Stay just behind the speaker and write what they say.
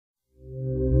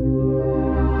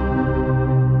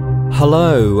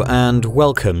Hello and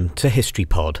welcome to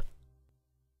HistoryPod.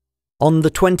 On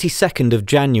the 22nd of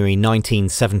January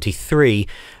 1973,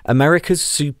 America's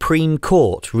Supreme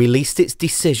Court released its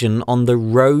decision on the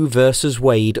Roe v.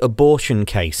 Wade abortion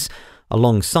case,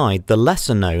 alongside the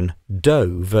lesser-known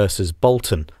Doe v.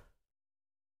 Bolton.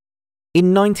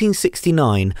 In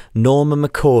 1969, Norma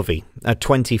McCorvey, a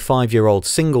 25-year-old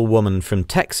single woman from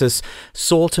Texas,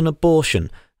 sought an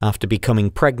abortion after becoming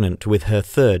pregnant with her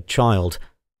third child.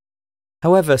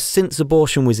 However, since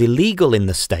abortion was illegal in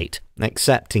the state,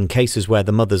 except in cases where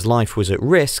the mother's life was at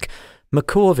risk,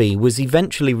 McCorvey was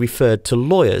eventually referred to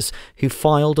lawyers who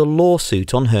filed a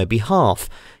lawsuit on her behalf,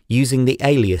 using the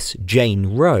alias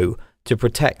Jane Roe to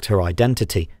protect her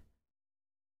identity.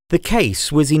 The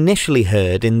case was initially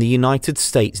heard in the United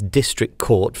States District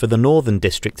Court for the Northern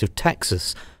District of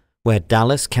Texas, where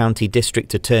Dallas County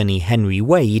District Attorney Henry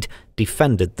Wade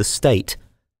defended the state.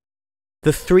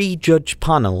 The three-judge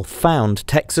panel found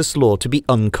Texas law to be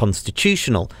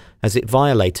unconstitutional, as it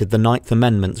violated the Ninth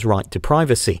Amendment's right to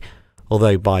privacy,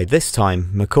 although by this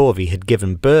time McCorvey had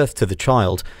given birth to the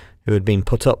child, who had been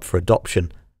put up for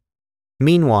adoption.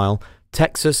 Meanwhile,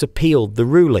 Texas appealed the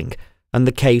ruling, and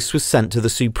the case was sent to the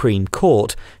Supreme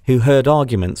Court, who heard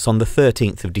arguments on the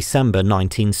 13th of December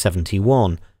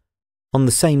 1971. On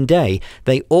the same day,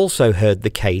 they also heard the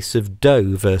case of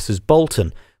Doe v.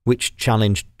 Bolton, which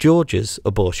challenged Georgia's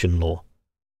abortion law.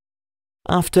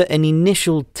 After an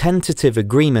initial tentative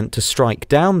agreement to strike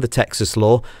down the Texas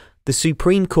law, the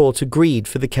Supreme Court agreed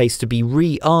for the case to be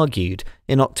re-argued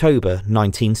in October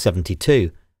 1972.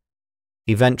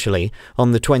 Eventually,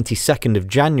 on the 22nd of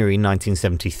January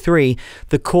 1973,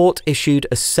 the court issued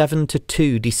a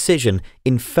 7-2 decision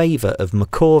in favour of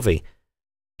McCorvey.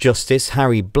 Justice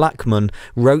Harry Blackmun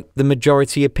wrote the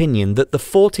majority opinion that the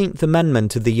 14th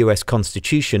Amendment of the US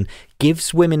Constitution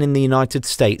gives women in the United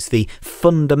States the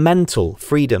fundamental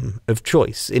freedom of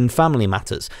choice in family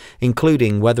matters,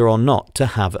 including whether or not to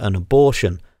have an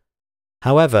abortion.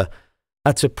 However,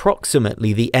 at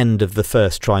approximately the end of the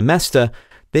first trimester,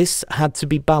 this had to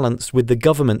be balanced with the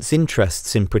government's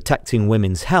interests in protecting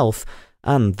women's health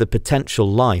and the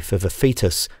potential life of a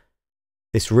fetus.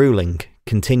 This ruling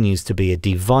continues to be a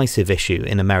divisive issue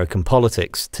in American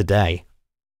politics today.